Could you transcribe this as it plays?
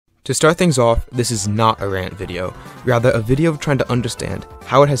To start things off, this is not a rant video, rather a video of trying to understand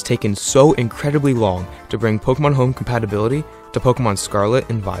how it has taken so incredibly long to bring Pokémon Home compatibility to Pokémon Scarlet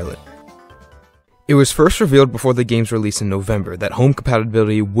and Violet. It was first revealed before the game's release in November that Home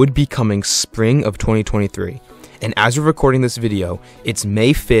compatibility would be coming spring of 2023, and as we're recording this video, it's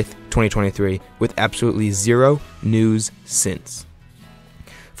May 5th, 2023, with absolutely zero news since.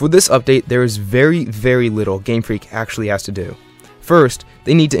 For this update, there is very little Game Freak actually has to do. First,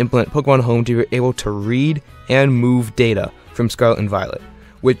 they need to implement Pokémon Home to be able to read and move data from Scarlet and Violet,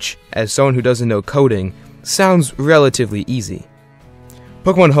 which, as someone who doesn't know coding, sounds relatively easy.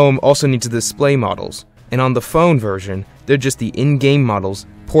 Pokémon Home also needs to display models, and on the phone version, they're just the in-game models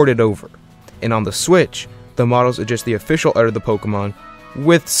ported over. And on the Switch, the models are just the official art of the Pokémon,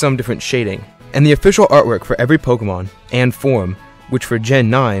 with some different shading. And the official artwork for every Pokémon and form, which for Gen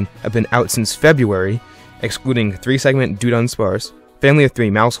 9 have been out since February, excluding 3-segment Dunsparce, Family of 3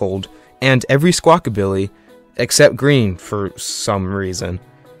 Mousehold, and every Squawkabilly, except Green for some reason.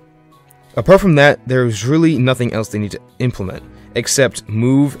 Apart from that, there's really nothing else they need to implement, except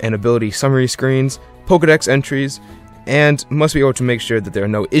move and ability summary screens, Pokédex entries, and must be able to make sure that there are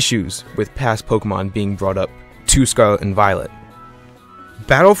no issues with past Pokémon being brought up to Scarlet and Violet.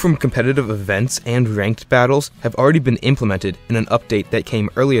 Battle from competitive events and ranked battles have already been implemented in an update that came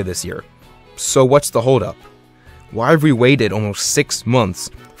earlier this year. So what's the holdup? Why have we waited almost 6 months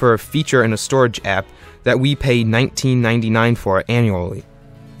for a feature in a storage app that we pay $19.99 for annually?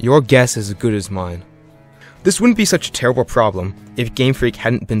 Your guess is as good as mine. This wouldn't be such a terrible problem if Game Freak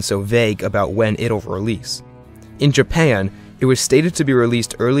hadn't been so vague about when it'll release. In Japan, it was stated to be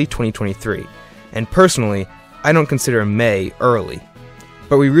released early 2023, and personally, I don't consider May early.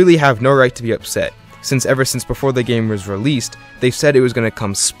 But we really have no right to be upset, since ever since before the game was released, they've said it was going to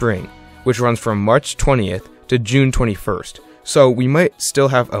come spring, which runs from March 20th to June 21st, so we might still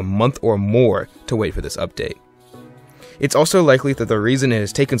have a month or more to wait for this update. It's also likely that the reason it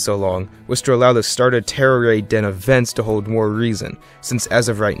has taken so long was to allow the start of Terra Raid Den events to hold more reason, since as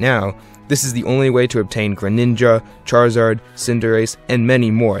of right now, this is the only way to obtain Greninja, Charizard, Cinderace, and many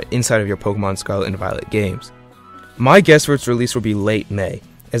more inside of your Pokémon Scarlet and Violet games. My guess for its release will be late May,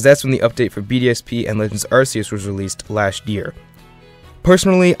 as that's when the update for BDSP and Legends Arceus was released last year.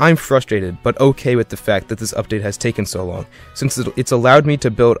 Personally, I'm frustrated, but okay with the fact that this update has taken so long, since it's allowed me to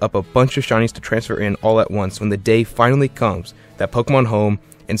build up a bunch of shinies to transfer in all at once when the day finally comes that Pokémon Home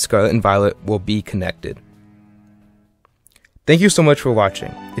and Scarlet and Violet will be connected. Thank you so much for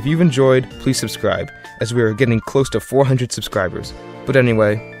watching. If you've enjoyed, please subscribe, as we are getting close to 400 subscribers. But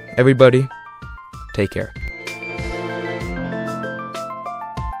anyway, everybody, take care.